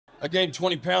I gained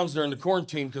 20 pounds during the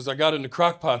quarantine because I got into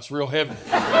crock pots real heavy.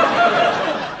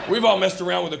 We've all messed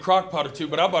around with a crock pot or two,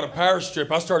 but I bought a power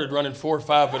strip. I started running 4 or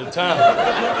 5 at a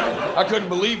time. I couldn't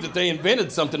believe that they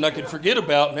invented something I could forget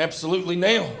about and absolutely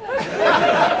nail.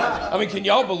 I mean, can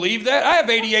y'all believe that? I have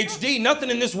ADHD.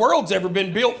 Nothing in this world's ever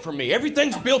been built for me.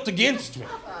 Everything's built against me.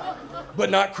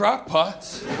 But not crock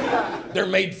pots. They're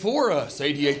made for us,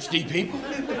 ADHD people.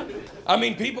 I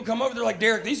mean, people come over, they're like,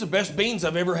 Derrick, these are the best beans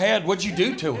I've ever had. What'd you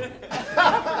do to them?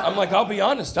 I'm like, I'll be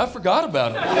honest, I forgot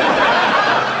about them.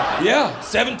 Yeah,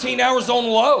 17 hours on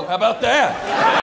low. How about that?